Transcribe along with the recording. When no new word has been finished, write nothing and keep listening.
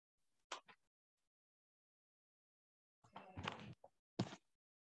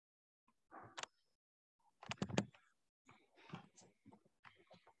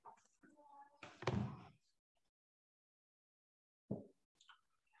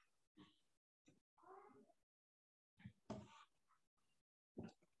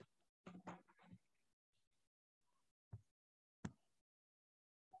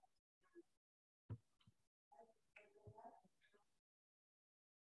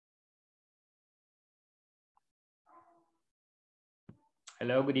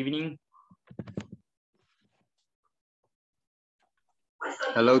Hello, good evening.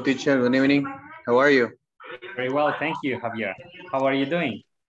 Hello, teacher. Good evening. How are you? Very well, thank you, Javier. How are you doing?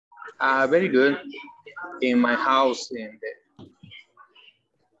 Very good. In my house.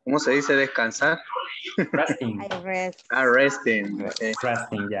 ¿Cómo se dice descansar? Resting. I rest. Resting. Okay.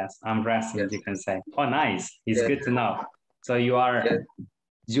 Resting, yes. I'm resting, Yes. you can say. Oh, nice. It's Yes. good to know. So you are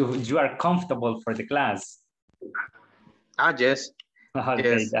Yes. you are comfortable for the class. Yes. Okay,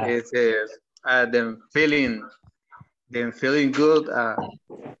 Yes. It's them feeling good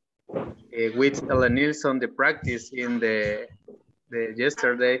with Ella Nilsson the practice in the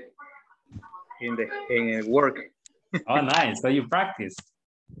yesterday in work. Oh, nice. So you practice.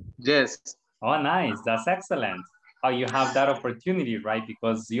 Yes. Oh, nice. That's excellent. Oh, you have that opportunity, right?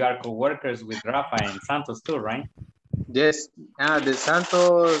 Because you are co-workers with Rafa and Santos too, right? Yes. The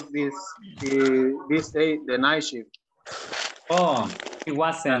Santos this day the night shift. Oh,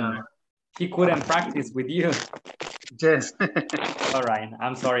 he couldn't practice with you. Yes. All right.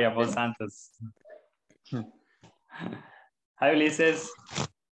 I'm sorry about Santos. Hi, Ulises.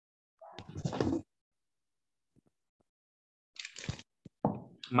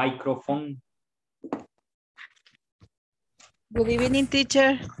 Microphone. Good evening,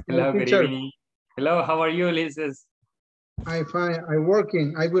 teacher. Hello, good teacher. evening. Hello, how are you, Ulises? I'm fine. I'm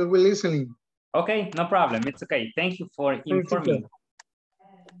working. I will be listening. Okay, no problem. It's okay. Thank you for informing.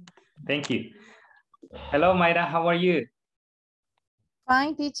 Thank you. Hello, Mayra. How are you?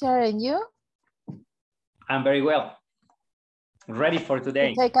 Fine, teacher. And you? I'm very well. Ready for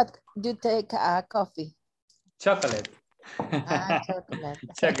today. You take a coffee. Chocolate. Chocolate.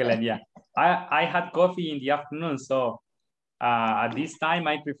 Chocolate, yeah. I had coffee in the afternoon, so at this time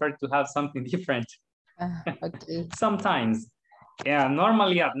I prefer to have something different. Okay. Sometimes. Yeah,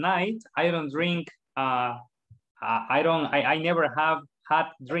 normally at night I don't drink. I never have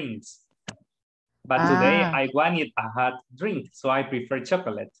hot drinks. But today I wanted a hot drink, so I prefer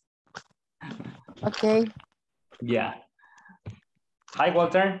chocolate. Okay. Yeah. Hi,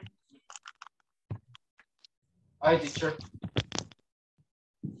 Walter. Hi, teacher.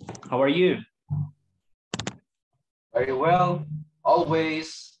 How are you? Very well.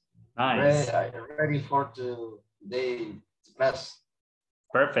 Always Nice. ready for today's class.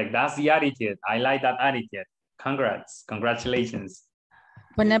 Perfect. That's the attitude. I like that attitude. Congrats. Congratulations.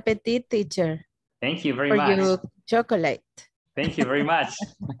 Bon appetit, teacher. Thank you very For much. your chocolate. Thank you very much.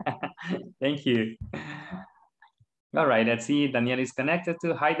 Thank you. All right, let's see. Daniel is connected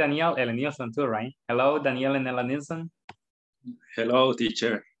to. Hi, Daniel. Ellen Nielsen too, right? Hello, Daniel and Ellen Nielsen. Hello,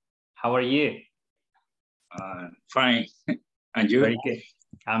 teacher. How are you? Fine. And you? Very good.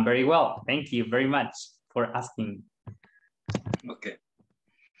 I'm very well. Thank you very much for asking. Okay.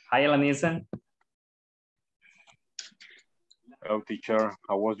 Hi, Ellen Nielsen. Hello, teacher.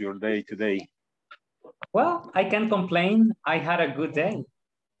 How was your day today? Well, I can't complain. I had a good day.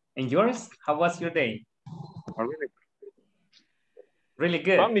 And yours? How was your day? Oh, really? Really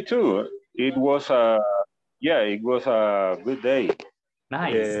good. Me too. It was it was a good day.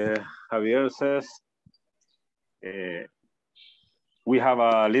 Nice. Javier says we have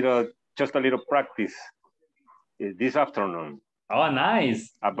just a little practice this afternoon. Oh,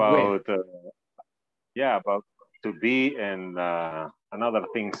 nice. About about to be and other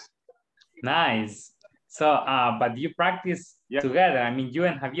things. Nice. So, but you practice together. I mean, you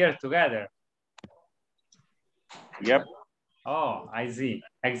and Javier together. Yep. Oh, I see.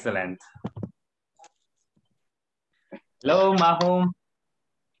 Excellent. Hello, Maho.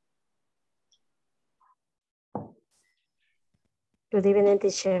 Good evening,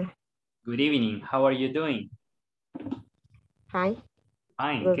 teacher. Good evening. How are you doing? Hi.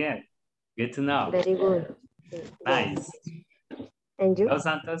 Fine, good. Good to know. Very good. Nice. And you? Hello,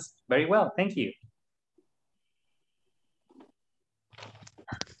 Santos. Very well, thank you.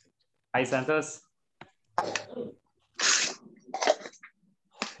 Hi, Santos.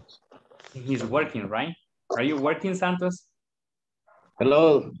 He's working, right? Are you working, Santos?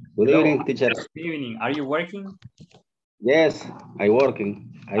 Hello. Good evening, teacher. Good evening. Are you working? Yes, I'm working.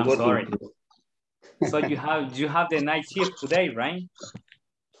 I'm sorry. So you have the night shift today, right?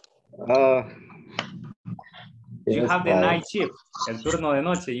 You have the night shift. El turno de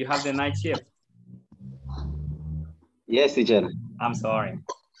noche. You have the night shift. Yes, teacher. I'm sorry.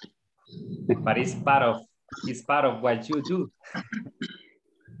 But it's part of what you do.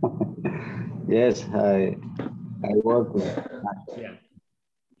 Yes, I work. Yeah.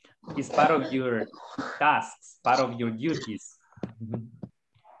 It's part of your tasks, part of your duties.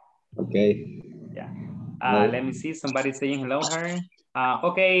 Okay. Yeah. Let me see. Somebody saying hello, her.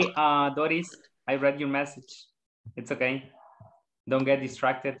 Okay, Doris, I read your message. It's okay. Don't get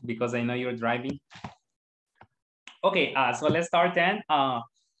distracted because I know you're driving. Okay, so let's start then.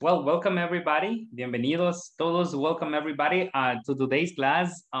 Well, welcome everybody. Bienvenidos todos. Welcome everybody to today's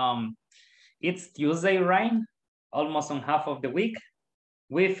class. It's Tuesday, right? Almost on half of the week.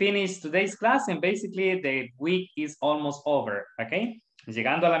 We finished today's class and basically the week is almost over, okay?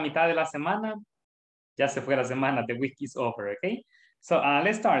 Llegando a la mitad de la semana, ya se fue la semana, the week is over, okay? So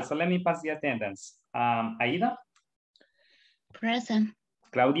let's start. So let me pass the attendance. Aida? Present.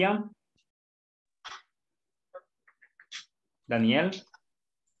 Claudia? Daniel?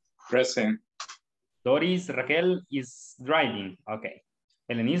 Present. Doris, Raquel is driving, okay.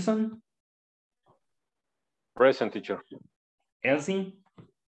 Elenison? Present, teacher. Elsie?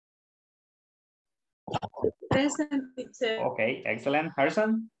 Present, teacher. Okay, excellent.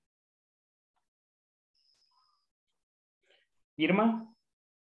 Harrison? Irma?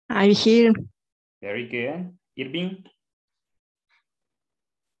 I'm here. Very good. Irving?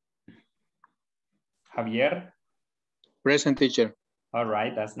 Javier? Present, teacher. All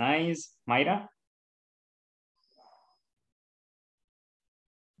right, that's nice. Mayra?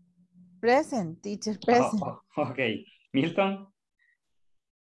 Present, teacher, present. Okay. Milton?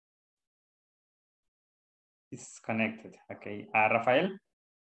 It's connected. Okay. Rafael?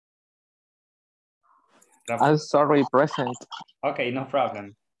 I'm sorry, present. Okay, no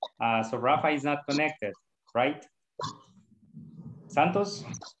problem. So Rafa is not connected, right? Santos?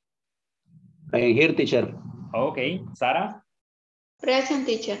 I am here, teacher. Okay. Sara? Present,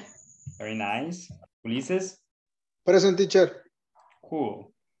 teacher. Very nice. Ulises? Present, teacher.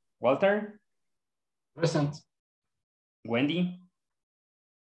 Cool. Walter? Present. Wendy?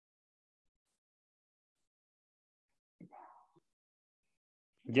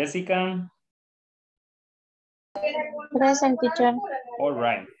 Jessica? Present, teacher. All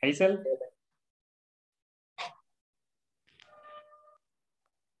right. Hazel?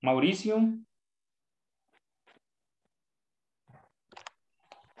 Mauricio?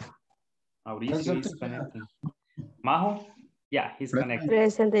 Mauricio is connected. Majo? Yeah, he's connected.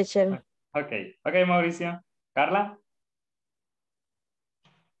 Present, teacher. Okay. Okay, Mauricio. Carla?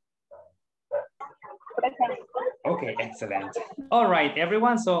 Okay, excellent. All right,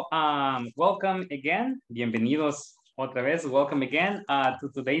 everyone. So, welcome again. Bienvenidos otra vez. Welcome again to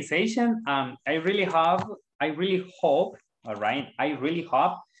today's session. I really hope, all right, I really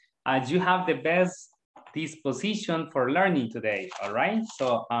hope you have the best disposition for learning today, all right?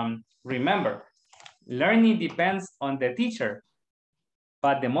 So, remember, learning depends on the teacher,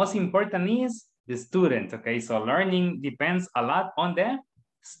 but the most important is the student, okay? So, learning depends a lot on the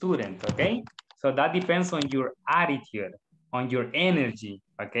student, okay? So that depends on your attitude, on your energy,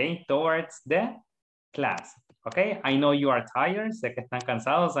 okay, towards the class, okay? I know you are tired, sé que están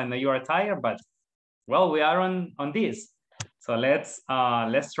cansados, I know you are tired, but well, we are on this. So let's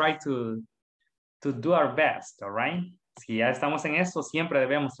try to do our best, all right? Si ya estamos en esto, siempre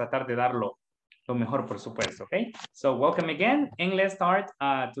debemos tratar de dar lo mejor, por supuesto, okay? So welcome again, and let's start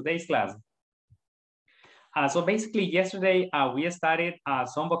today's class. So basically yesterday, we studied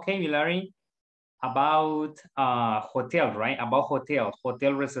some vocabulary about hotel, right? About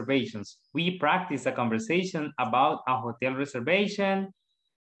hotel reservations. We practiced a conversation about a hotel reservation.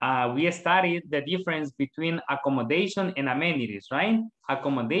 We studied the difference between accommodation and amenities, right?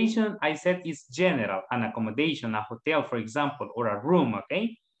 Accommodation, I said, is general. An accommodation, a hotel, for example, or a room,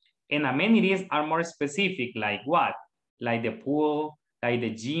 okay? And amenities are more specific, like what? Like the pool, like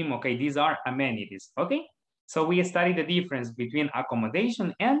the gym, okay? These are amenities, okay? So we studied the difference between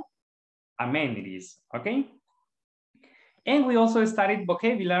accommodation and amenities, okay? And we also studied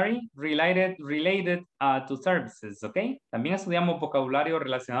vocabulary related to services, okay? También estudiamos vocabulario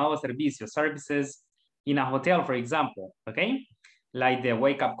relacionado a servicios, services in a hotel, for example, okay? Like the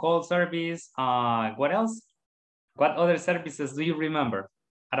wake up call service, what else? What other services do you remember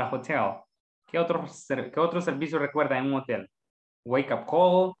at a hotel? ¿Qué otro servicio recuerda en un hotel? Wake up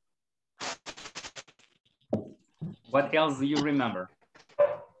call. What else do you remember?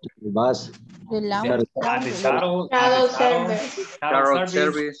 Bus. The lounge. Shuttle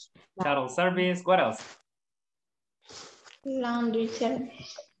service. What else? Laundry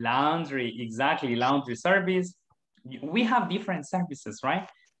service. Laundry, exactly. Laundry service. We have different services, right?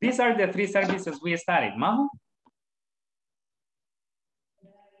 These are the three services we studied. Majo?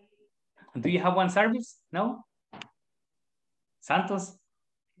 Do you have one service? No? Santos?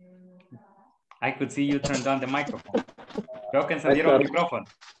 I could see you turned on the microphone. Creo que encendieron el micrófono.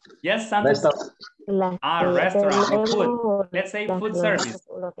 Yes, Santos. Restaurant, food. Let's say food service.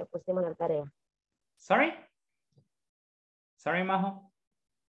 Lo que pusimos en la tarea. Sorry? Sorry, Majo?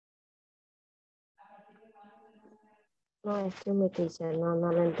 No, es que mi teacher, no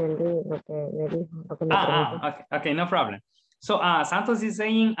lo entendí lo que me dijo, lo que me preguntó. Okay, no problem. So Santos is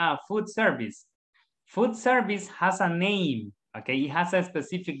saying food service. Food service has a name, okay? It has a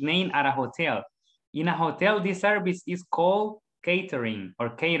specific name at a hotel. In a hotel, this service is called catering or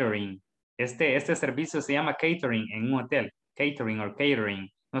catering. Este servicio se llama catering en un hotel. Catering or catering.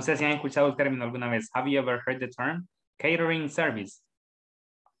 No sé si han escuchado el término alguna vez. Have you ever heard the term? Catering service.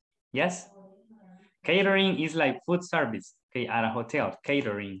 Yes? Catering is like food service, okay, at a hotel.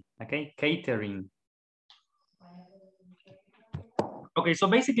 Catering, okay? Catering. Okay, so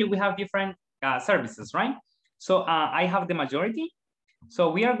basically we have different services, right? So I have the majority.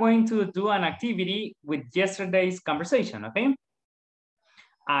 So we are going to do an activity with yesterday's conversation, okay?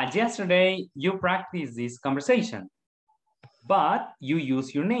 Yesterday you practiced this conversation, but you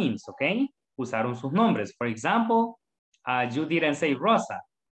use your names, okay? Usaron sus nombres. For example, you didn't say Rosa,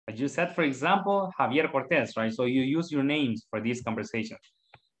 but you said, for example, Javier Cortez, right? So you use your names for this conversation.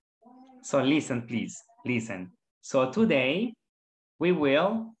 So listen, please, listen. So today we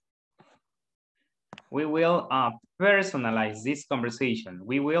will personalize this conversation.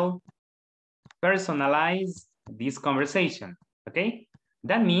 We will personalize this conversation, okay?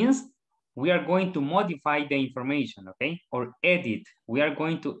 That means we are going to modify the information, okay? Or edit. We are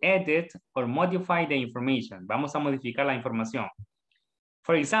going to edit or modify the information. Vamos a modificar la información.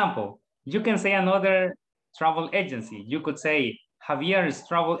 For example, you can say another travel agency. You could say Javier's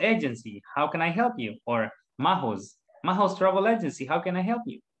travel agency. How can I help you? Or Majo's travel agency. How can I help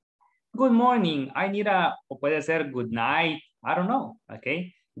you? Good morning. I need a, o puede ser good night. I don't know.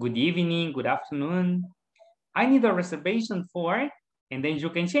 Okay. Good evening, good afternoon. I need a reservation for, and then you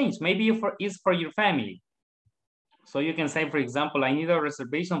can change. Maybe it's for your family. So you can say, for example, I need a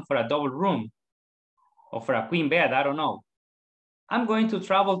reservation for a double room or for a queen bed. I don't know. I'm going to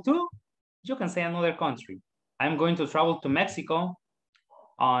travel to, you can say another country. I'm going to travel to Mexico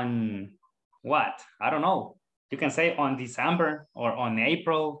on what? I don't know. You can say on December or on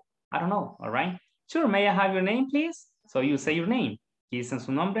April. I don't know, all right? Sure, may I have your name, please? So you say your name. Dicen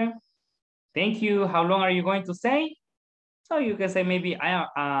su nombre. Thank you. How long are you going to stay? So you can say maybe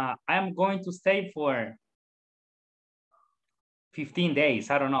I am going to stay for 15 days.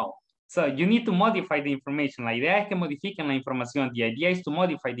 I don't know. So you need to modify the information. La idea es que modifiquen la información. The idea is to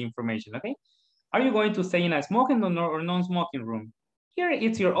modify the information, okay? Are you going to stay in a smoking or non-smoking room? Here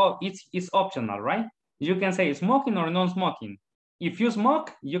it's optional, right? You can say smoking or non-smoking. If you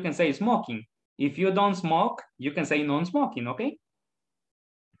smoke, you can say smoking. If you don't smoke, you can say non-smoking, okay?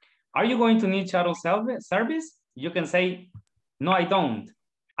 Are you going to need shuttle service? You can say, no, I don't.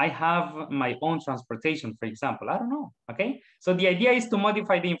 I have my own transportation, for example. I don't know, okay? So the idea is to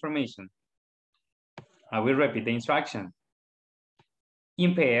modify the information. I will repeat the instruction.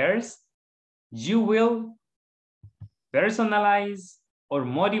 In pairs, you will personalize or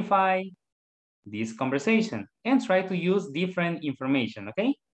modify this conversation and try to use different information,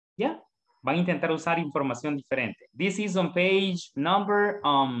 okay? Yeah, van a intentar usar información diferente. This is on page number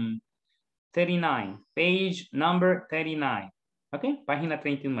 39, page number 39, okay? Página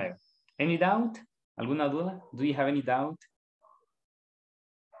 39. Any doubt? ¿Alguna duda? Do you have any doubt?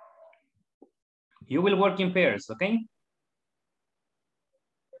 You will work in pairs, okay?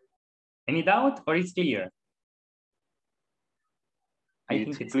 Any doubt or it's clear? I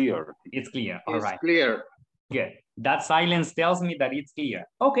think it's clear. It's clear. All right. It's clear. Good. That silence tells me that it's clear.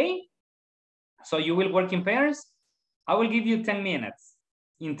 Okay. So you will work in pairs. I will give you 10 minutes.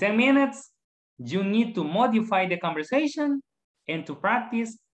 In 10 minutes, you need to modify the conversation and to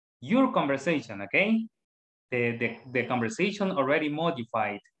practice your conversation, okay? The conversation already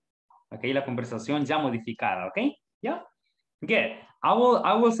modified. Okay, la conversación ya modificada, okay? Yeah. Good. I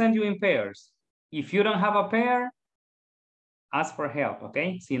will send you in pairs. If you don't have a pair, ask for help,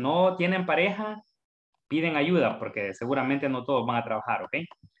 okay? Si no tienen pareja, piden ayuda porque seguramente no todos van a trabajar, okay?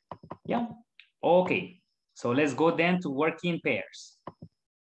 Yeah. Okay. So let's go then to work in pairs.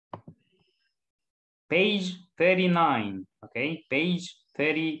 Page 39, okay? Page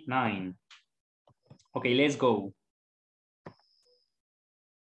 39. Okay, let's go.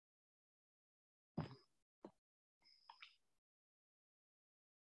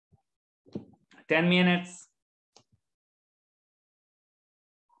 Ten minutes.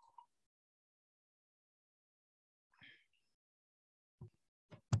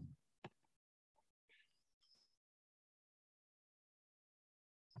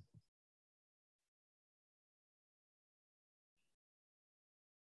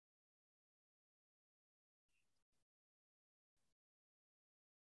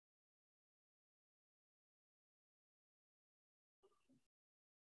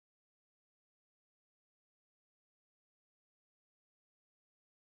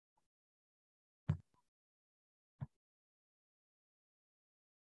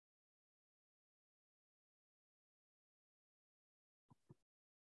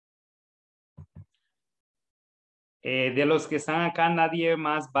 De los que están acá, nadie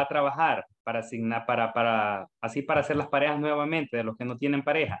más va a trabajar para asignar, así para hacer las parejas nuevamente, de los que no tienen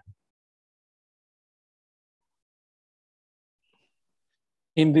pareja.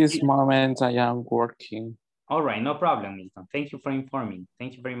 In this moment, I am working. All right, no problem, Milton. Thank you for informing.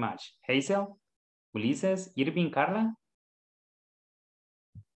 Thank you very much. Hazel, Ulises, Irving, Carla?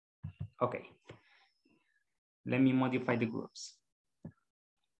 Okay. Let me modify the groups.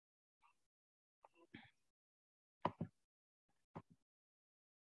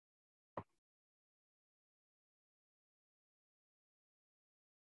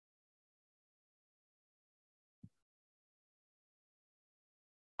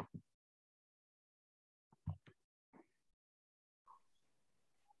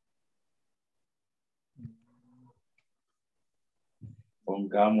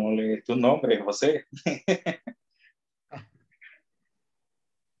 Pongámosle tu nombre, José.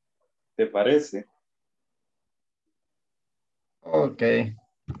 ¿Te parece? Ok.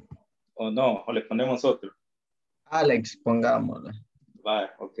 ¿O no? ¿O le ponemos otro? Alex, pongámoslo.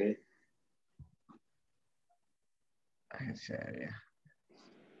 Va, ok. En serio.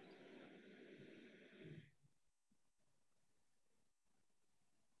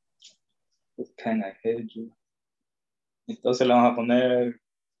 What can I help you? Entonces le vamos a poner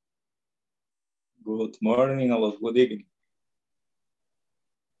good morning o good evening.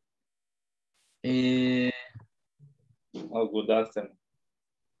 Y O good afternoon.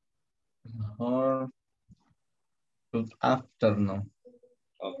 mejor good afternoon.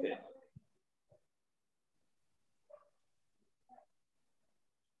 Ok.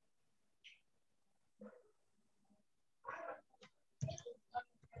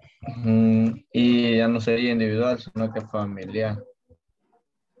 Y ya no sería individual, sino que familiar.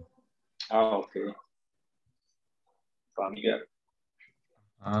 Ah, ok. Familiar.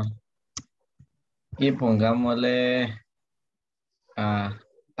 Ah. Y pongámosle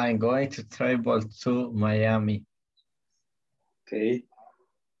I'm going to travel to Miami. Ok.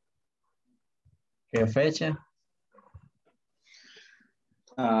 ¿Qué fecha?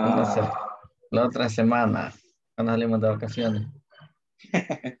 Ah, La otra semana. Cuando salimos de vacaciones.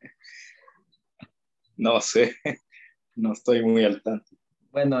 no sé. No estoy muy al tanto.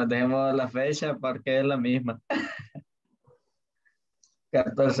 Bueno, dejemos la fecha porque es la misma.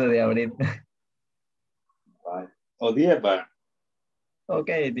 14 de abril. Vale. O 10, va. Ok,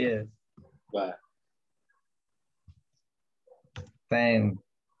 10. Va. 10.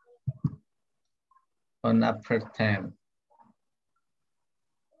 On April 10.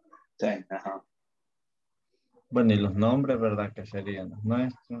 10, ajá. Bueno, y los nombres, ¿verdad? Que serían los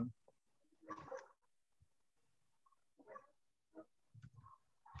nuestros.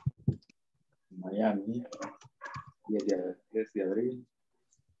 Miami. 10 de abril.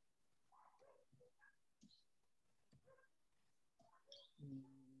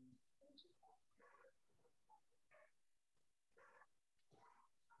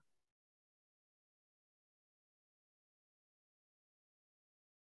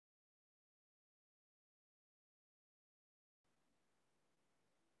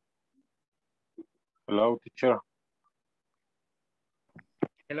 Hello, teacher.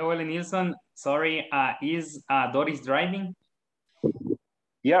 Hello, Ellen Nilsson. Sorry, is Doris driving?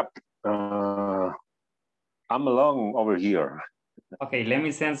 Yep. I'm alone over here. Okay, let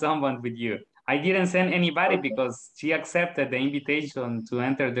me send someone with you. I didn't send anybody because she accepted the invitation to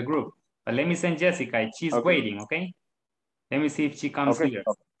enter the group. But let me send Jessica. She's waiting, okay? Let me see if she comes here.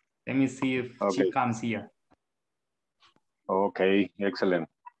 Let me see if she comes here. Okay, excellent.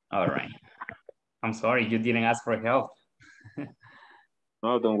 All right. I'm sorry, you didn't ask for help.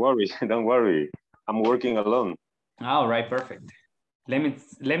 No, don't worry, don't worry. I'm working alone. All right, perfect. Let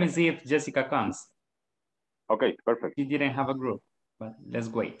me see if Jessica comes. Okay, perfect. She didn't have a group, but let's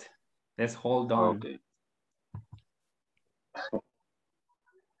wait. Let's hold on. Okay.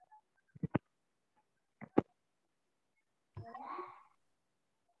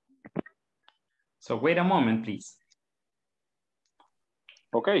 So wait a moment, please.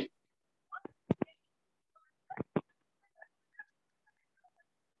 Okay.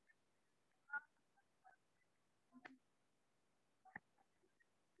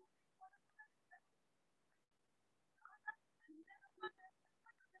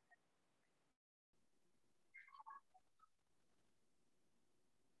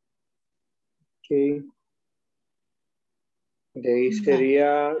 Ok. De ahí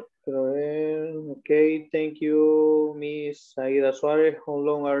sería, ok, thank you, Miss Aida Suárez. How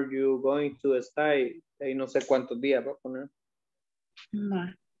long are you going to stay? Ahí no sé cuántos días va a poner.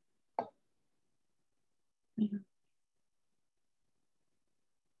 No.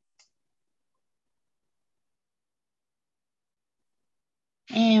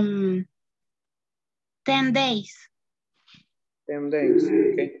 10 days. 10 days,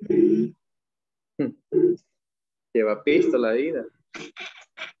 ok. Lleva pisto la vida.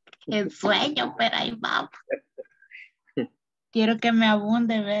 El sueño, pero ahí vamos. Quiero que me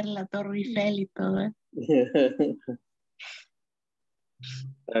abunde ver la Torre Eiffel y todo eso.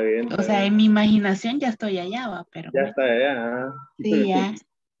 Está bien. O sea, en mi imaginación ya estoy allá, va, pero... Ya está allá. Sí, ya.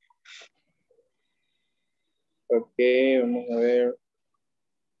 Ok, vamos a ver.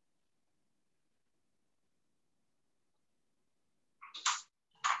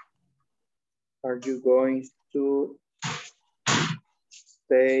 Are you going to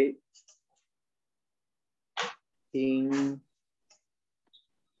stay in...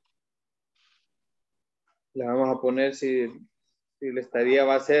 Le vamos a poner si la estadía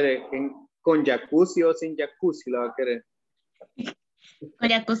va a ser con jacuzzi o sin jacuzzi, la va a querer. Con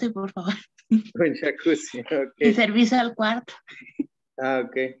jacuzzi, por favor. Con jacuzzi, ok. Y servicio al cuarto. Ah,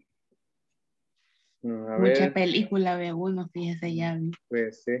 ok. A Mucha ver, película ve uno, fíjese ya.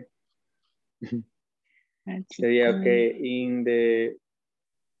 pues sí. Sería ok.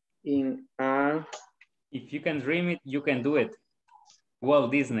 In a... If you can dream it, you can do it.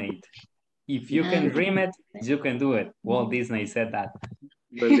 Walt Disney. If you can dream it, you can do it. Walt Disney said that.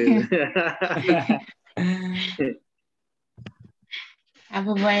 Ah,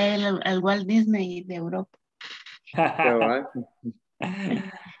 pues voy al Walt Disney de Europa.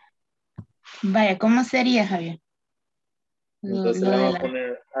 Vaya, ¿cómo sería, Javier? Entonces le vamos a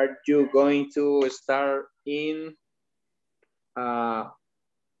poner, are you going to start in...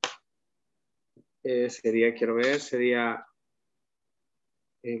 sería, quiero ver, sería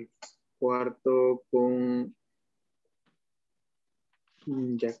el cuarto con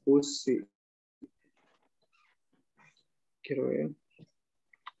jacuzzi. Quiero ver.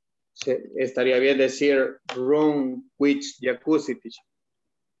 Estaría bien decir room with jacuzzi, teacher.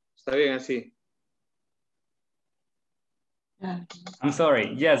 Está bien así. I'm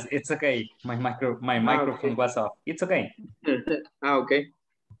sorry. Yes, it's okay. My microphone was off. It's okay. Ok.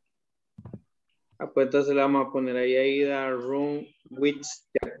 Pues entonces le vamos a poner ahí Aida, room with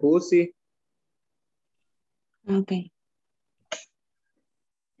jacuzzi. Ok.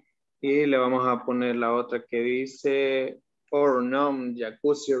 Y le vamos a poner la otra que dice or no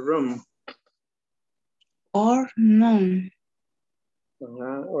jacuzzi room. Or no.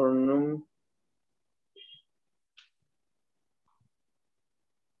 Ajá, or no.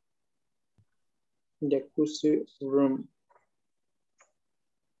 Jacuzzi room.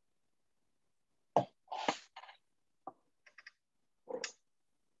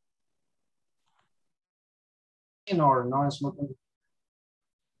 Or no smoking.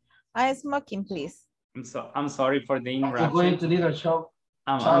 Smoking, please. I'm sorry for the interruption. You're going to need a show.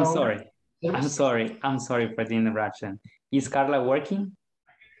 I'm sorry. I'm sorry for the interruption. Is Carla working?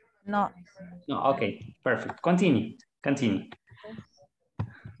 No. No, okay, perfect. Continue.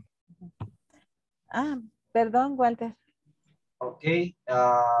 Perdón, Walter. Okay.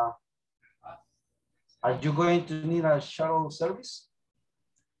 Are you going to need a shuttle service?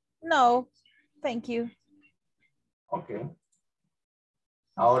 No, thank you. Okay.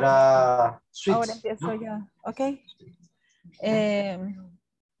 Ahora, switch. Ahora empiezo yo. Ok.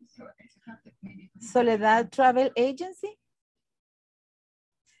 Soledad Travel Agency.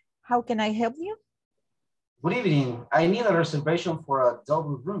 How can I help you? Good evening. I need a reservation for a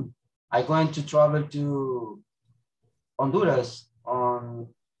double room. I'm going to travel to Honduras on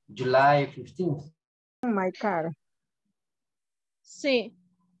July 15th. My car. Sí.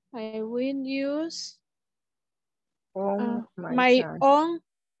 I will use my own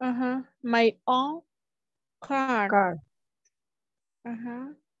car.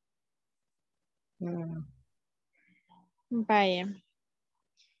 Vaya.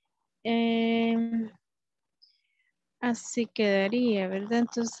 Así quedaría, ¿verdad?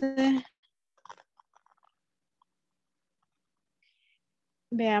 Entonces,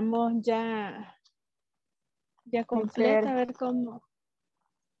 veamos ya completa, a ver cómo.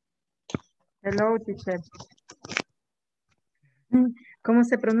 Hello, teacher. ¿Cómo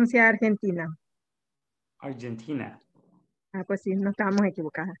se pronuncia Argentina? Argentina. Pues sí, no estábamos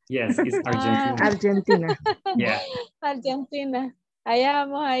equivocadas. Yes, it's Argentina. Argentina. Yeah. Argentina. Allá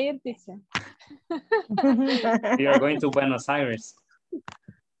vamos a ir, teacher. We are going to Buenos Aires.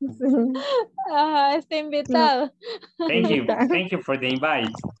 Está invitado. Thank you for the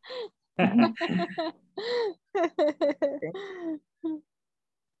invite.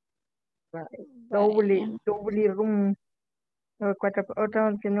 Double room.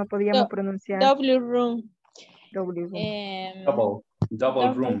 Otra que no podíamos pronunciar. Double room. Double room.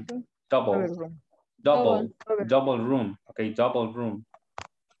 Double room. Double room. Okay, double room.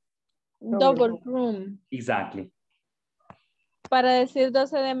 Double room. Exactly. Para decir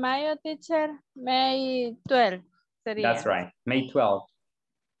 12 de mayo, teacher, May 12 sería. That's right. May 12.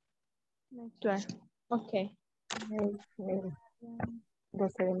 May 12. Ok. May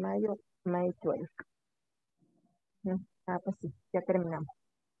 12 de mayo, May 12. Pues sí, ya terminamos.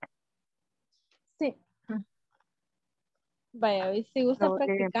 Sí. Vaya, hoy si gusta So,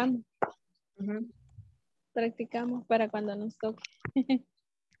 practicamos. Practicamos para cuando nos toque.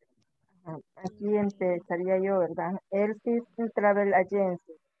 Aquí empezaría yo, ¿verdad? ISSS Travel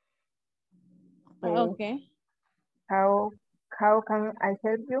Agency. Okay. How can I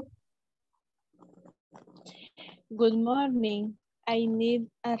help you? Good morning. I need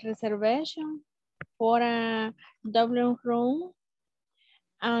a reservation for a double room.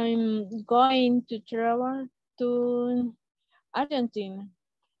 I'm going to travel to Argentina.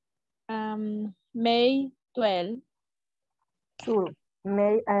 May 12. Sure.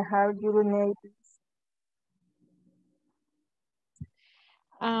 May I have your name, please?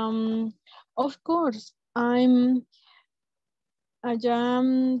 Of course, I'm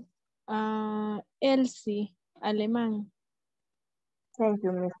Elsie, Alemán. Thank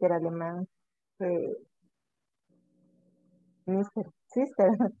you, Mr. Alemán. Mr.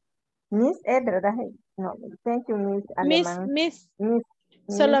 Sister. Miss Ed, ¿verdad? No, thank you, Miss Alemán. Miss.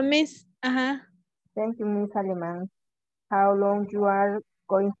 Solo Miss. Ajá. Thank you, Miss Alemán. How long you are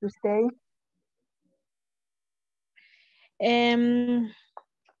going to stay?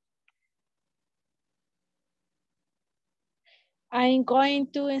 I'm going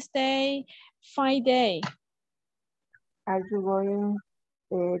to stay 5 days. Are you going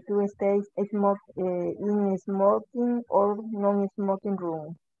to stay in a smoking or non-smoking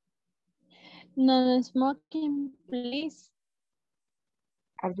room? Non-smoking, please.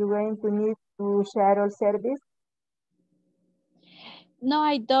 Are you going to need to share service? No,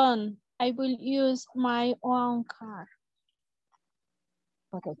 I don't. I will use my own car.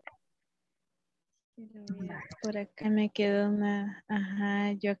 Okay. Por acá me quedó una,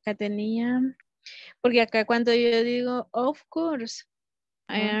 ajá, yo acá tenía, porque acá cuando yo digo, of course,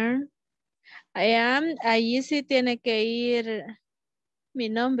 I am, ahí sí tiene que ir mi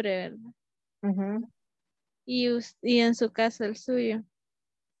nombre, ¿verdad? Y en su caso el suyo.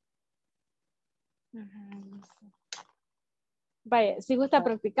 Vaya, si gusta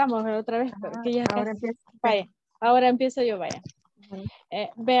practicamos otra vez, porque ya ahora casi, empiezo. vaya, ahora empiezo yo, vaya.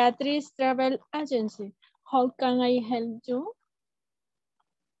 Beatriz Travel Agency, how can I help you?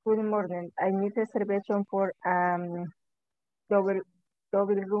 Good morning. I need a reservation for double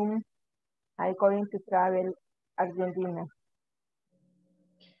room. I'm going to travel Argentina.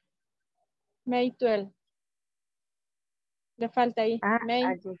 May 12. Le falta ahí. May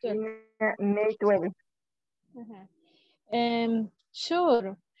Argentina, 12. May 12.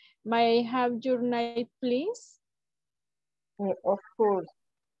 Sure. May I have your name, please? Of course.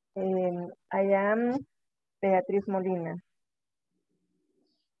 I am Beatriz Molina.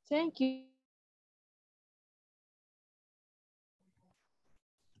 Thank you.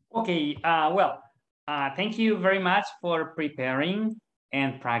 Okay, thank you very much for preparing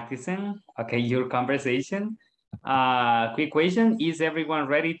and practicing, okay, your conversation. Quick question, is everyone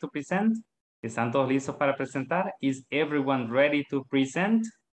ready to present? ¿Están todos listos para presentar? Is everyone ready to present?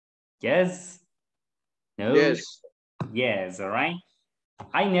 Yes? No? Yes. Yes, all right.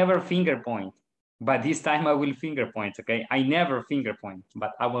 I never finger point, but this time I will finger point, okay? I never finger point,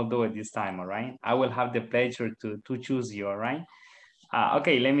 but I will do it this time, all right? I will have the pleasure to choose you, all right?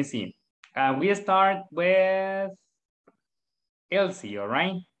 Okay, let me see. We start with Elsie, all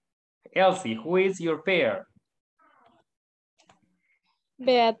right? Elsie, who is your pair?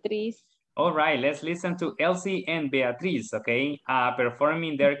 Beatriz. All right, let's listen to Elsie and Beatriz, okay?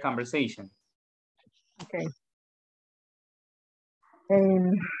 Performing their conversation. Okay.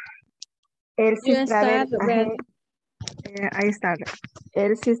 ISSS Travel. I start.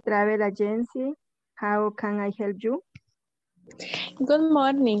 ISSS Travel Agency. How can I help you? Good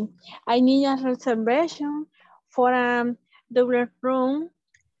morning. I need a reservation for a double room.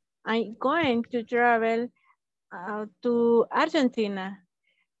 I'm going to travel to Argentina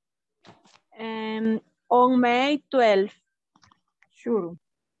on May 12. Sure.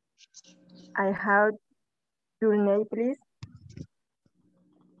 I have your name, please.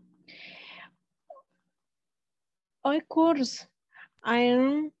 Of course,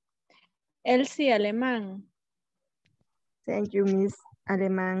 I'm Elsie Alemán. Thank you, Miss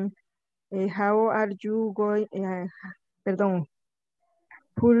Alemán. How are you going? Perdón.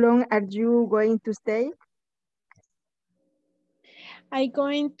 How long are you going to stay? I'm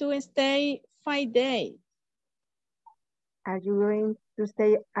going to stay 5 days. are you going to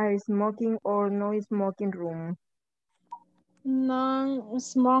stay a smoking or no smoking room?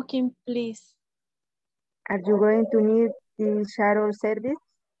 Non-smoking, please. Are you going to need the shuttle service?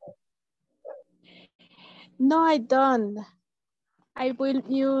 No, I don't. I will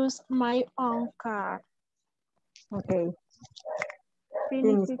use my own car. Okay.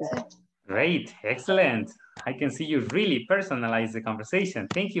 Finish, teacher. Great, excellent. I can see you really personalize the conversation.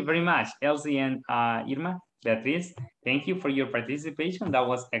 Thank you very much, Elsie and Irma, Beatriz. Thank you for your participation. That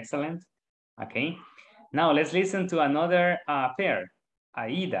was excellent. Okay, now let's listen to another pair,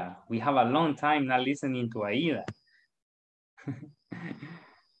 Aida. We have a long time not listening to Aida.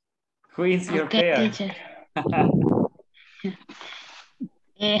 Who is your pair? Teacher.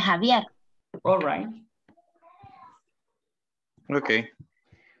 Javier. All right. Okay.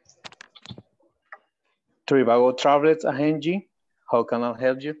 Trivago Travelers Agency, how can I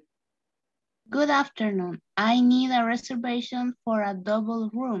help you? Good afternoon. I need a reservation for a double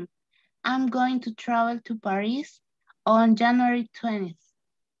room. I'm going to travel to Paris on January 20th.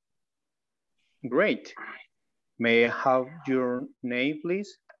 Great. May I have your name,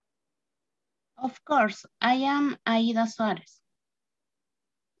 please? Of course, I am Aida Suarez.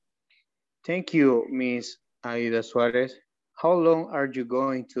 Thank you, Miss Aida Suarez. How long are you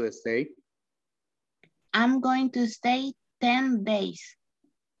going to stay? I'm going to stay 10 days.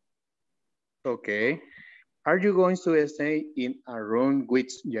 Okay. Are you going to stay in a room with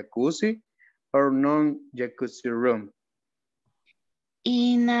jacuzzi or non-jacuzzi room?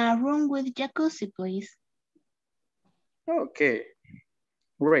 In a room with jacuzzi, please. Okay,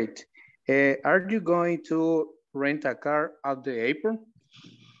 great. Are you going to rent a car at the airport?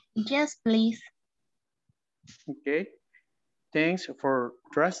 Yes, please. Okay, thanks for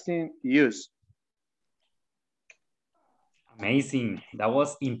trusting us. Amazing. That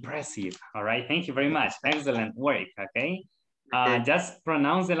was impressive. All right. Thank you very much. Excellent work. Okay. Just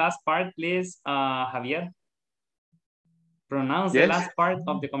pronounce the last part, please, Javier. Pronounce the last part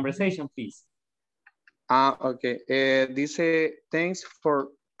of the conversation, please. Okay. Dice, thanks for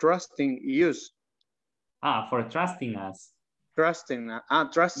trusting us. For trusting us. Trusting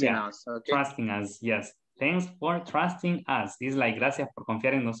us. Okay. Trusting us, yes. Thanks for trusting us. It's like gracias por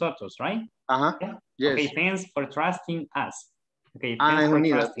confiar en nosotros, right? Yeah. Yes. Okay, thanks for trusting us. Okay, thanks for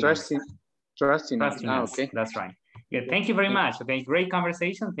trusting us. Okay. That's right. Yeah, thank you very much. Okay, great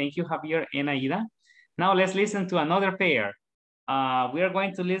conversation. Thank you, Javier and Aida. Now let's listen to another pair. We are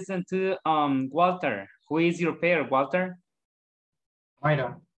going to listen to Walter. Who is your pair, Walter?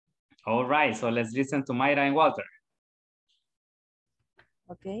 Mayra. All right, so let's listen to Mayra and Walter.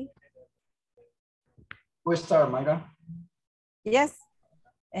 Okay. Who start, Mayra? Yes.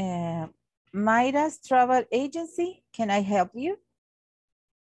 Mayra's travel agency. Can I help you?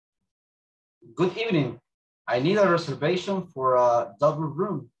 Good evening. I need a reservation for a double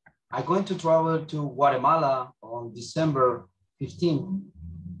room. I'm going to travel to Guatemala on December 15th.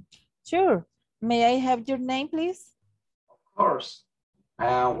 Sure. May I have your name, please? Of course. I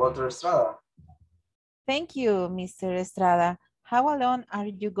am Walter Estrada. Thank you, Mr. Estrada. How long are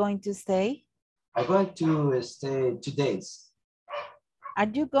you going to stay? I'm going to stay 2 days. Are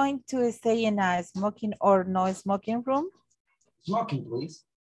you going to stay in a smoking or no smoking room? Smoking, please.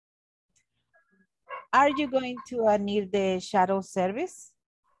 Are you going to need the shuttle service?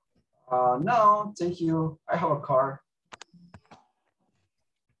 No, thank you. I have a car.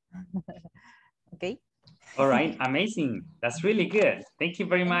 Okay. All right, amazing. That's really good. Thank you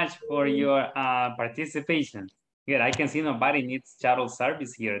very much for your participation. Good, I can see nobody needs shuttle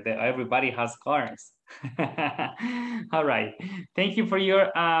service here. Everybody has cars. All right. Thank you for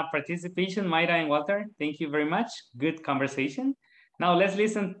your participation, Mayra and Walter. Thank you very much. Good conversation. Now let's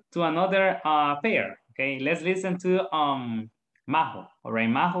listen to another pair. Okay, let's listen to Majo. All right,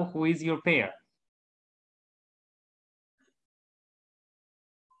 Majo, who is your pair?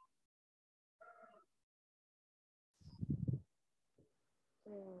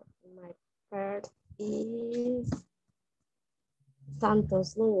 My pair is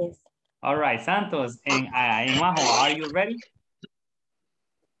Santos Núñez. All right, Santos and Majo, are you ready?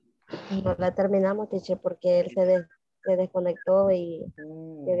 No la terminamos, teacher, porque él se desconectó y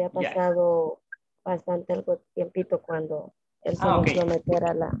se había pasado bastante algo tiempito cuando él se volvió a meter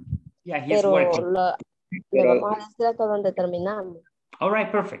a la... Pero le vamos a decir hasta donde terminamos. All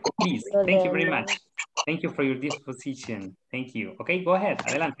right, perfect. Please, thank you very much. Thank you for your disposition. Thank you. Okay, go ahead.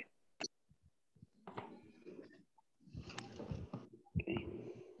 Adelante.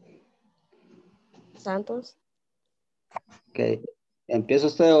 Santos. Ok. ¿Empieza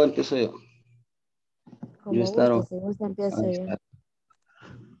usted o empiezo yo? Como guste, si gusta empiezo yo.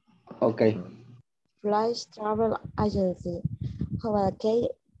 Ok. Flash Travel Agency. How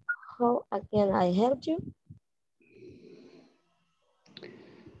can I help you?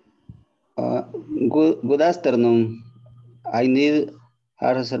 Good afternoon. I need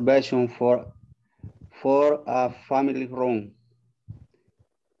a reservation for a family room.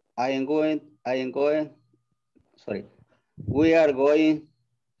 We are going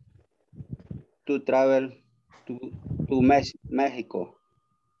to travel to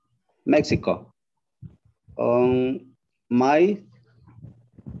Mexico on May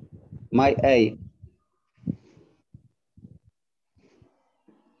 8th.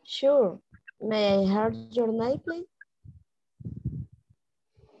 Sure. May I have your name, please?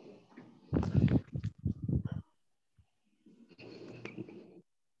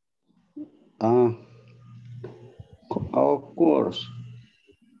 Of course.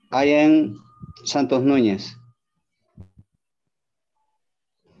 I am Santos Núñez.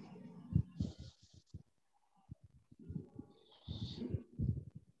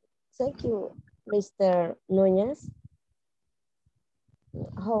 Thank you, Mr. Núñez.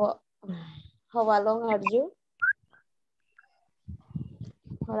 How long are you?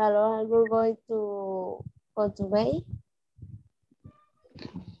 How long are you going to go to May?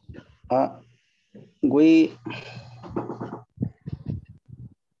 We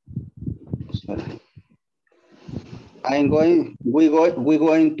going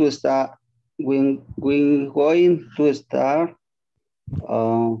to start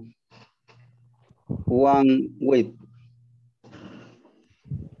 1 week.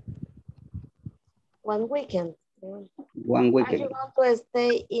 1 weekend. 1 weekend. Are you going to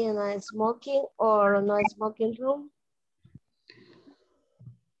stay in a smoking or no smoking room?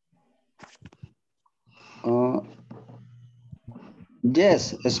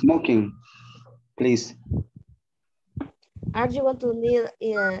 Yes, smoking, please. Are you going to need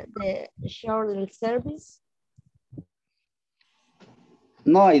the shower service?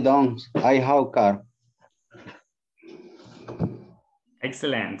 No, I don't. I have car.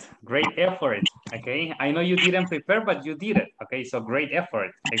 Excellent. Great effort. Okay. I know you didn't prepare, but you did it. Okay. So great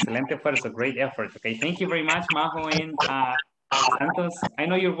effort. Excelente esfuerzo. Great effort. Okay. Thank you very much, Majo and Santos. I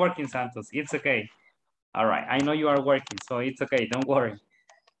know you're working, Santos. It's okay. All right. I know you are working, so it's okay. Don't worry.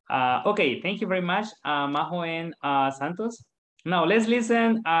 Okay. Thank you very much, Majo and Santos. Now let's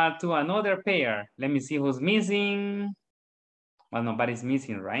listen to another pair. Let me see who's missing. Well, nobody's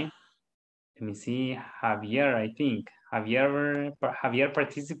missing, right? Let me see. Javier, I think. Javier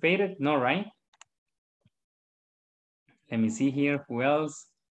participated? No, right? Let me see here. Who else?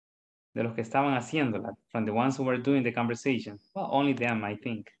 De los que estaban haciéndola. From the ones who were doing the conversation. Well, only them, I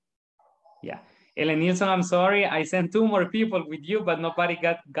think. Yeah. Ellen Nielsen, I'm sorry. I sent 2 more people with you, but nobody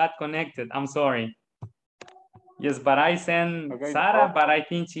got connected. I'm sorry. Yes, but I sent Sarah, but I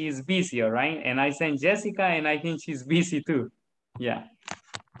think she is busy, all right? And I sent Jessica, and I think she's busy too. Yeah.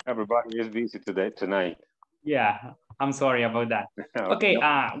 Everybody is busy tonight. Yeah, I'm sorry about that. Okay,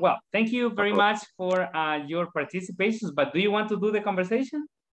 well, thank you very much for your participations, but do you want to do the conversation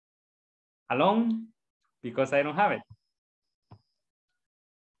alone? Because I don't have it.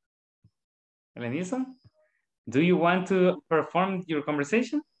 Elenison, do you want to perform your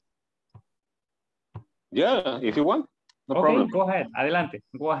conversation? Yeah, if you want, no okay, problem. Go ahead, adelante,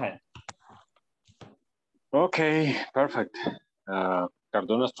 go ahead. Okay, perfect.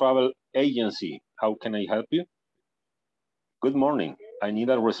 Cardona's Travel Agency, how can I help you? Good morning. I need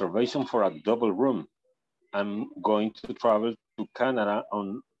a reservation for a double room. I'm going to travel to Canada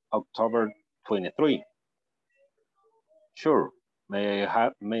on October 23. Sure. May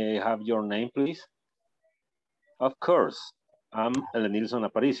I have your name, please? Of course. I'm Elenilson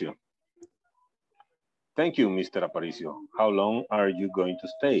Aparicio. Thank you, Mr. Aparicio. How long are you going to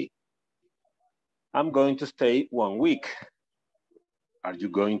stay? I'm going to stay 1 week. Are you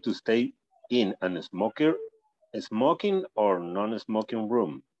going to stay in a smoking or non-smoking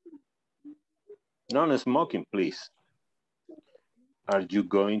room? Non-smoking, please. Are you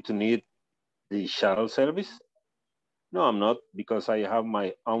going to need the shuttle service? No, I'm not, because I have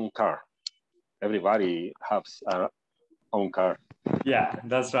my own car. Everybody has their own car. Yeah,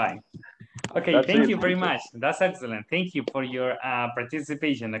 that's right. Okay, thank you very much. That's excellent. Thank you for your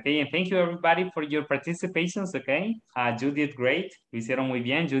participation, okay? And thank you everybody for your participations, okay? You did great. Lo hicieron muy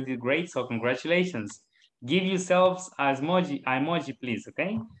bien. You did great, so congratulations. Give yourselves a emoji, please,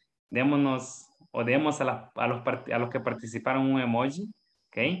 okay? Démonos, o demos a los que participaron un emoji,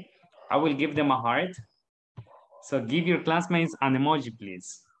 okay? I will give them a heart. So give your classmates an emoji,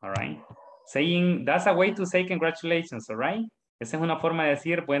 please, all right? Saying, that's a way to say congratulations, all right? Esa es una forma de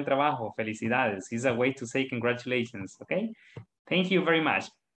decir buen trabajo, felicidades. It's a way to say congratulations, okay? Thank you very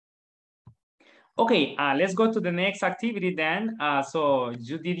much. Okay, let's go to the next activity then. So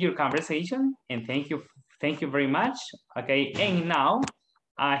you did your conversation and thank you very much. Okay, and now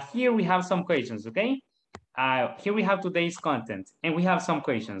here we have some questions, okay? Here we have today's content and we have some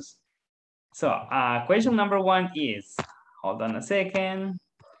questions. So question number one is, hold on a second.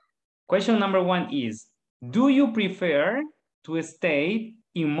 Question number one is, do you prefer to stay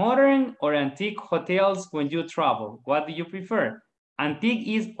in modern or antique hotels when you travel? What do you prefer? Antique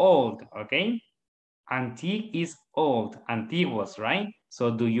is old, okay? Antique is old, antiguos, right?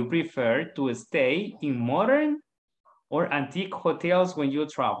 So do you prefer to stay in modern or antique hotels when you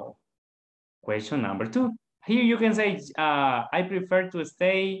travel? Question number two. Here you can say, I prefer to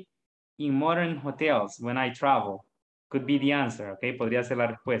stay in modern hotels when I travel. Could be the answer, okay? Podría ser la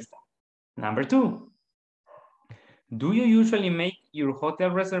respuesta. Number two. Do you usually make your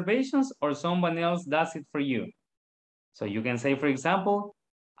hotel reservations or someone else does it for you? So you can say, for example,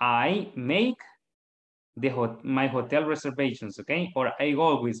 I make my hotel reservations, okay? Or I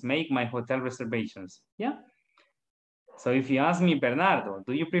always make my hotel reservations, yeah? So if you ask me, Bernardo,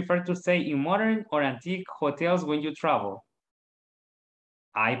 do you prefer to stay in modern or antique hotels when you travel?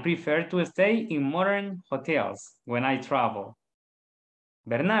 I prefer to stay in modern hotels when I travel.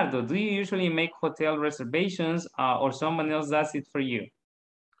 Bernardo, do you usually make hotel reservations or someone else does it for you?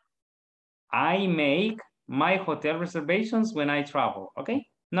 I make my hotel reservations when I travel, okay?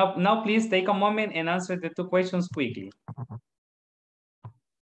 Now please take a moment and answer the two questions quickly.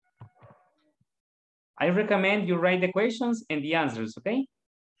 I recommend you write the questions and the answers, okay?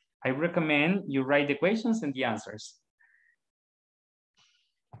 I recommend you write the questions and the answers.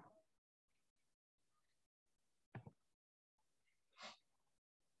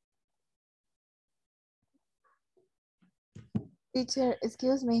 Teacher,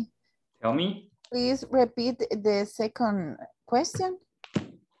 excuse me. Tell me. Please repeat the second question.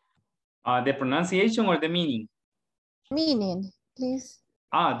 The pronunciation or the meaning? Meaning, please.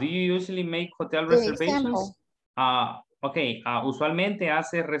 Do you usually make hotel The reservations? example. Ok, usualmente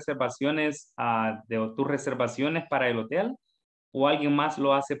haces reservaciones de tus reservaciones para el hotel o alguien más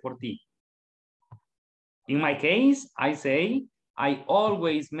lo hace por ti. In my case, I say, I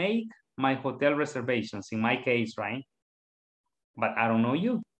always make my hotel reservations. In my case, right? But I don't know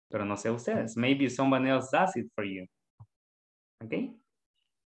you, pero no sé ustedes. Maybe someone else does it for you. Okay?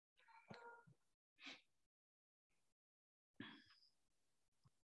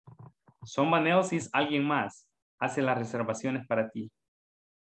 Someone else is alguien más. Hace las reservaciones para ti.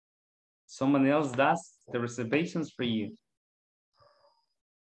 Someone else does the reservations for you.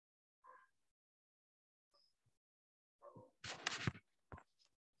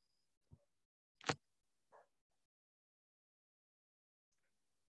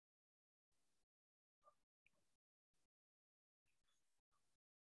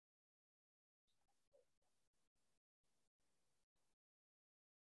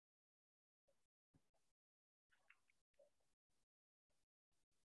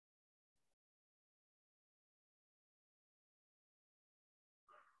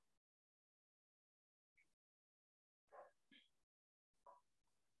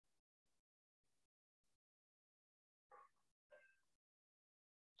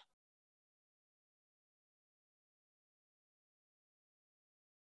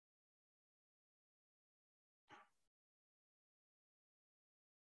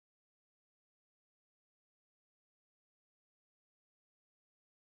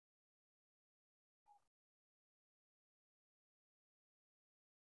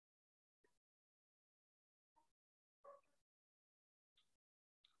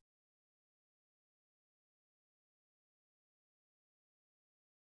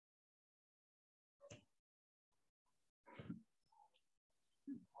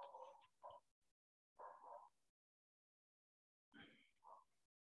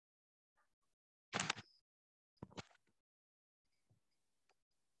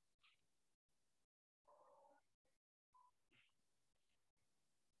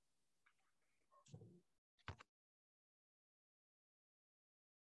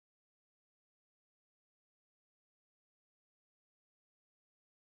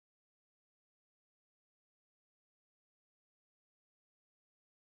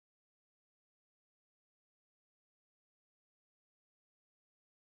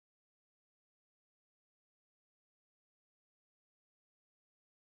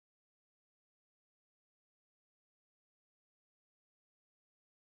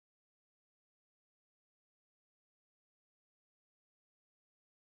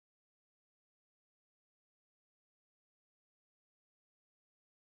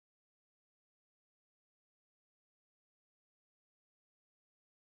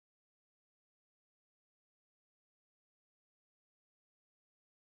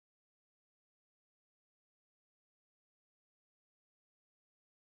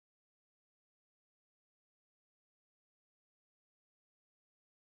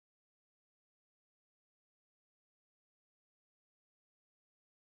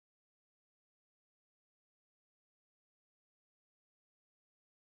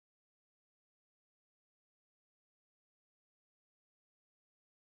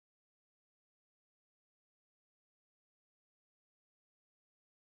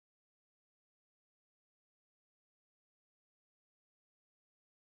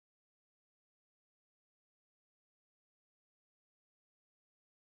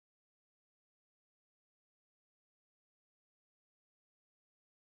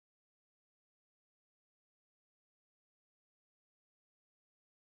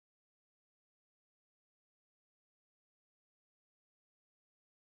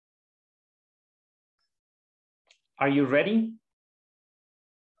 Are you ready?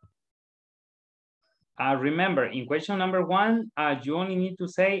 Remember, in question number 1, you only need to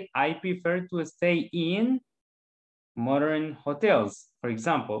say, I prefer to stay in modern hotels, for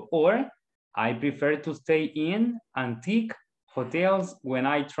example, or I prefer to stay in antique hotels when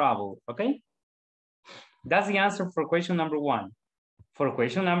I travel, okay? That's the answer for question number 1. For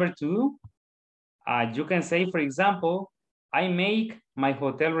question number 2, you can say, for example, I make my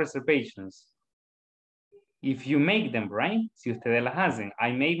hotel reservations. If you make them, right? Si ustedes las hacen,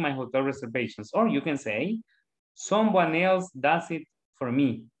 I make my hotel reservations. Or you can say, someone else does it for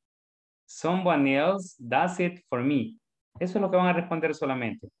me. Someone else does it for me. Eso es lo que van a responder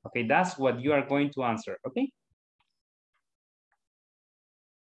solamente. Okay, that's what you are going to answer, okay?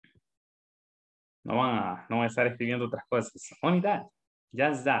 No van a estar escribiendo otras cosas. Only that.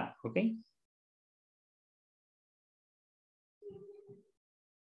 Just that, okay?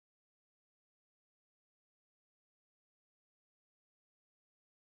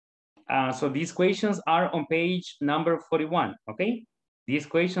 So these questions are on page number 41, okay? These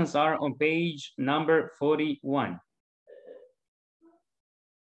questions are on page number 41.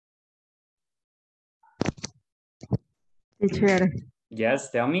 Teacher. Yes,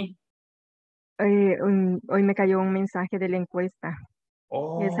 tell me. Hoy me cayó un mensaje de la encuesta.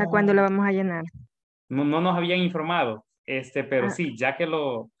 Oh. ¿Esa cuándo la vamos a llenar? No nos habían informado, pero sí, ya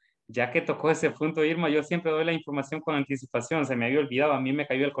que tocó ese punto, Irma, yo siempre doy la información con anticipación, se me había olvidado, a mí me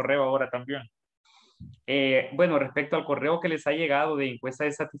cayó el correo ahora también. Bueno, respecto al correo que les ha llegado de encuesta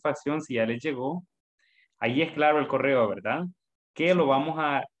de satisfacción, si ya les llegó, ahí es claro el correo, ¿verdad? Que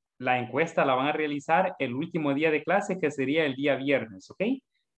la encuesta la van a realizar el último día de clase, que sería el día viernes, ¿ok?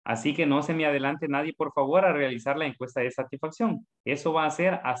 Así que no se me adelante nadie, por favor, a realizar la encuesta de satisfacción. Eso va a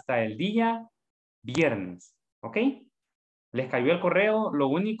ser hasta el día viernes, ¿ok? Les cayó el correo, lo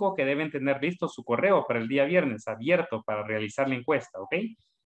único que deben tener listo su correo para el día viernes, abierto para realizar la encuesta, ¿ok?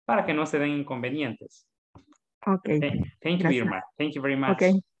 Para que no se den inconvenientes. Ok. Thank you, Irma. Thank you very much.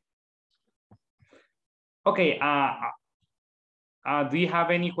 Okay. Okay, do you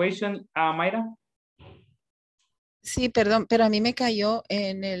have any question, Mayra? Sí, perdón, pero a mí me cayó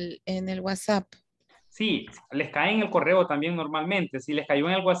en el WhatsApp. Sí, les cae en el correo también normalmente. Si les cayó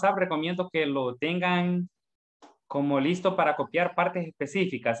en el WhatsApp, recomiendo que lo tengan como listo para copiar partes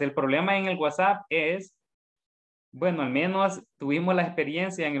específicas. El problema en el WhatsApp es, bueno, al menos tuvimos la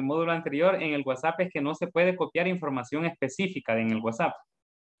experiencia en el módulo anterior, en el WhatsApp es que no se puede copiar información específica en el WhatsApp.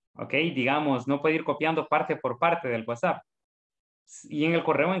 Ok, digamos, no puedo ir copiando parte por parte del WhatsApp. Y en el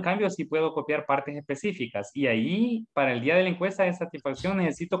correo, en cambio, sí puedo copiar partes específicas. Y ahí, para el día de la encuesta de satisfacción,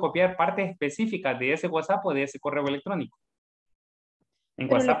 necesito copiar partes específicas de ese WhatsApp o de ese correo electrónico. En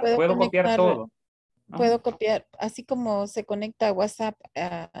Pero WhatsApp puedo puedo copiar todo. Puedo copiar, así como se conecta WhatsApp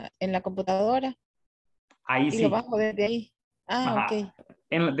en la computadora. Ahí y sí. lo bajo desde ahí. Ajá. Ok.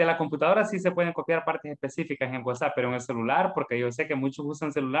 De la computadora sí se pueden copiar partes específicas en WhatsApp, pero en el celular, porque yo sé que muchos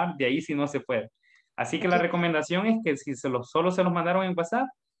usan celular, de ahí sí no se puede. Así que la recomendación es que si solo se los mandaron en WhatsApp,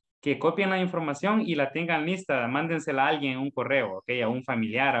 que copien la información y la tengan lista, mándensela a alguien en un correo, ¿ok? A un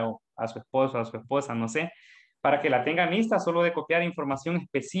familiar, a su esposo, a su esposa, no sé, para que la tengan lista solo de copiar información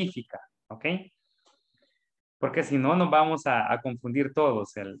específica, ¿ok? Porque si no nos vamos a confundir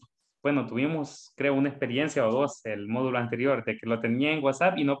todos. Bueno, tuvimos, creo, una experiencia o dos el módulo anterior de que lo tenía en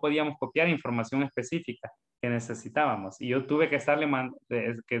WhatsApp y no podíamos copiar información específica que necesitábamos. Y yo tuve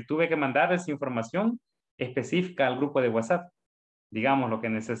que mandarles información específica al grupo de WhatsApp. Digamos, lo que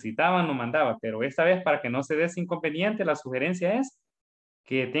necesitaban lo mandaba, pero esta vez para que no se dé ese inconveniente, la sugerencia es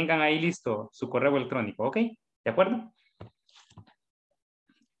que tengan ahí listo su correo electrónico, ¿ok? ¿De acuerdo?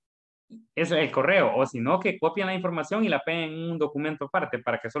 Es el correo, o si no, que copien la información y la peguen en un documento aparte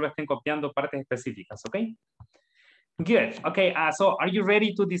para que solo estén copiando partes específicas, ¿ok? Good. Okay, so are you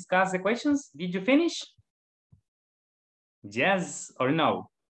ready to discuss the questions? Did you finish? Yes or no?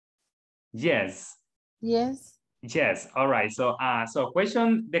 Yes. Yes. Yes. All right. So,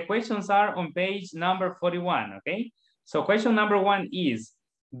 the questions are on page number 41. Okay. So, question number 1 is: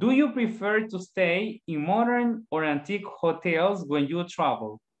 do you prefer to stay in modern or antique hotels when you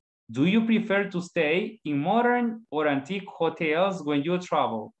travel? Do you prefer to stay in modern or antique hotels when you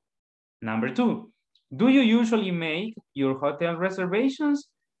travel? Number 2, do you usually make your hotel reservations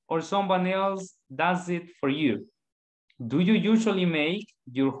or someone else does it for you? Do you usually make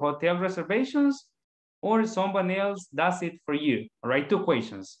your hotel reservations or someone else does it for you? All right, 2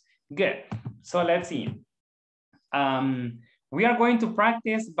 questions. Good. So let's see. We are going to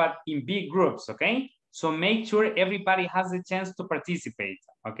practice, but in big groups, okay? So make sure everybody has a chance to participate,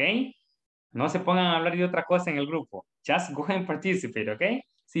 okay? No se pongan a hablar de otra cosa en el grupo. Just go and participate, okay?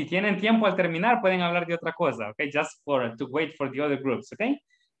 Si tienen tiempo al terminar, pueden hablar de otra cosa, okay? Just to wait for the other groups, okay?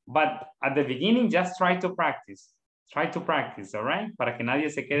 But at the beginning, just try to practice. Try to practice, all right? Para que nadie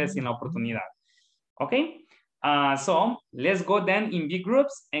se quede sin la oportunidad, okay? So let's go then in big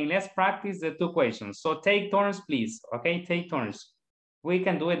groups and let's practice the 2 questions. So take turns, please, okay? Take turns. We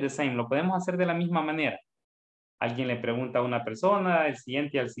can do it the same. Lo podemos hacer de la misma manera. Alguien le pregunta a una persona, el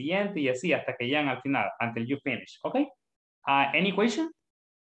siguiente al siguiente y así hasta que llegan al final, until you finish, okay? Any question?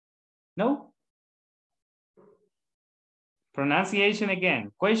 No? Pronunciation again.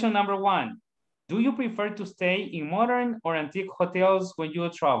 Question number 1. Do you prefer to stay in modern or antique hotels when you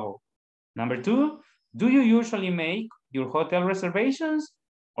travel? Number 2, do you usually make your hotel reservations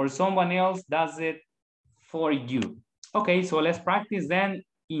or someone else does it for you? Okay, so let's practice then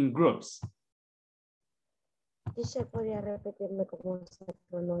in groups. Teacher, ¿podría repetirme cómo se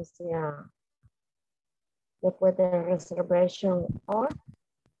pronuncia después de reservation or?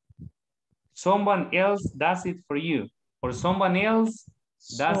 Someone else does it for you, or someone else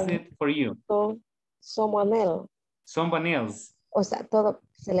does it for you. Someone else. Someone else. O sea, todo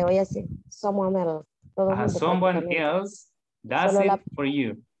se le oye así. Someone else. Todo junto, someone else does Solo it for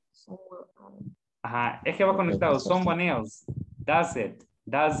you. Ajá, es que va conectado. Someone else does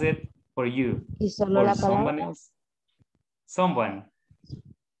it for you. Y solo or la someone palabra. else. Someone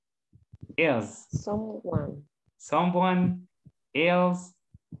else. Someone else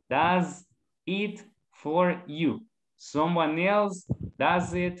does it for you. Someone else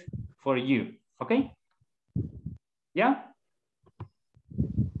does it for you. Okay? Yeah?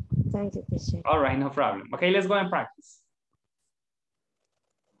 Thank you, teacher. All right, no problem. Okay, let's go and practice.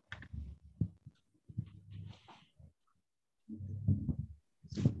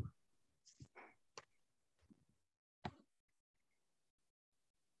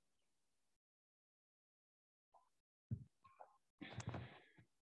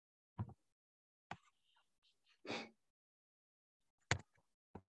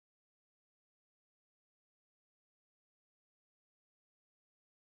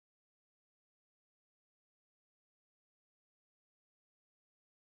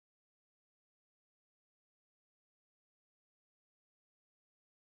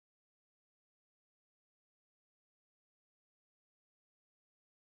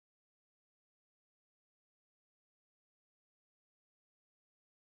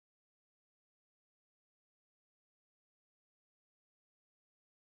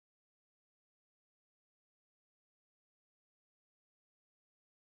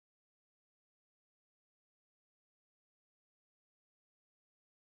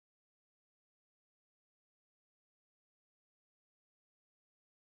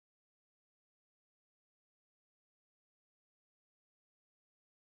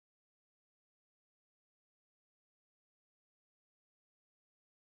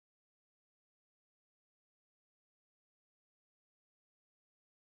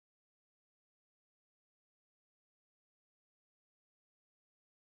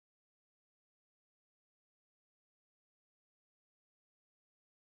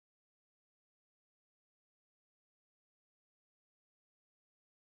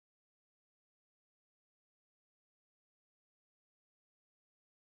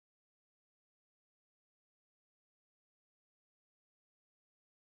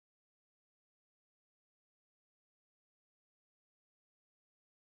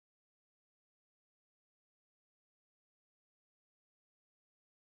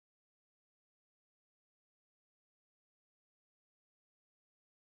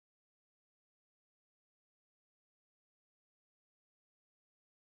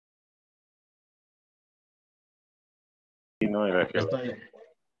 No,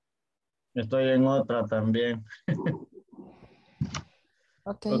 estoy en otra también.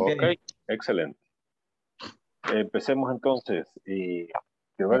 Ok, excelente. Empecemos entonces y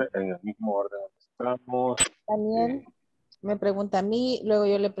quiero ver en el mismo orden donde estamos. Daniel me pregunta a mí, luego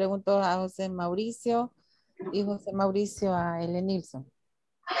yo le pregunto a José Mauricio y José Mauricio a Elenilson.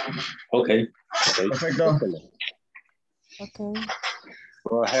 Ok. Perfecto. Okay.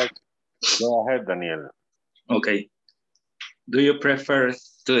 Go ahead, Daniel. Okay. Do you prefer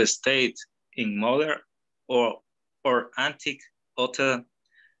to stay in modern or antique hotel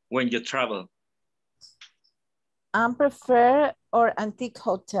when you travel? I prefer or antique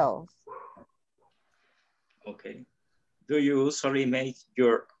hotels. Okay. Do you usually make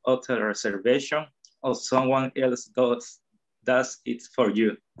your hotel reservation or someone else does it for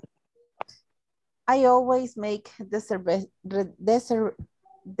you? I always make the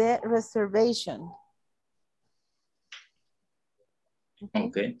reservation.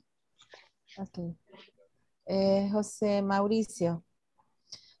 Okay. Okay. José Mauricio.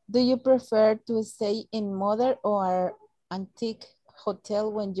 Do you prefer to stay in modern or antique hotel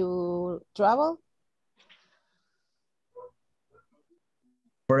when you travel?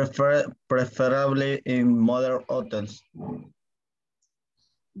 Preferably in modern hotels.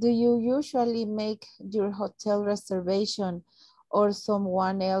 Do you usually make your hotel reservation or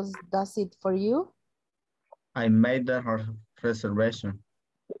someone else does it for you? I made the reservation.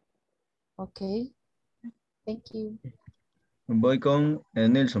 Okay, thank you. Voy con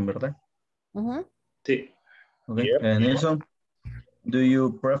Nelson, ¿verdad? Sí. Okay. Yep. Nelson, do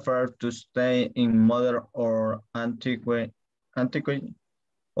you prefer to stay in modern or antique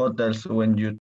hotels when you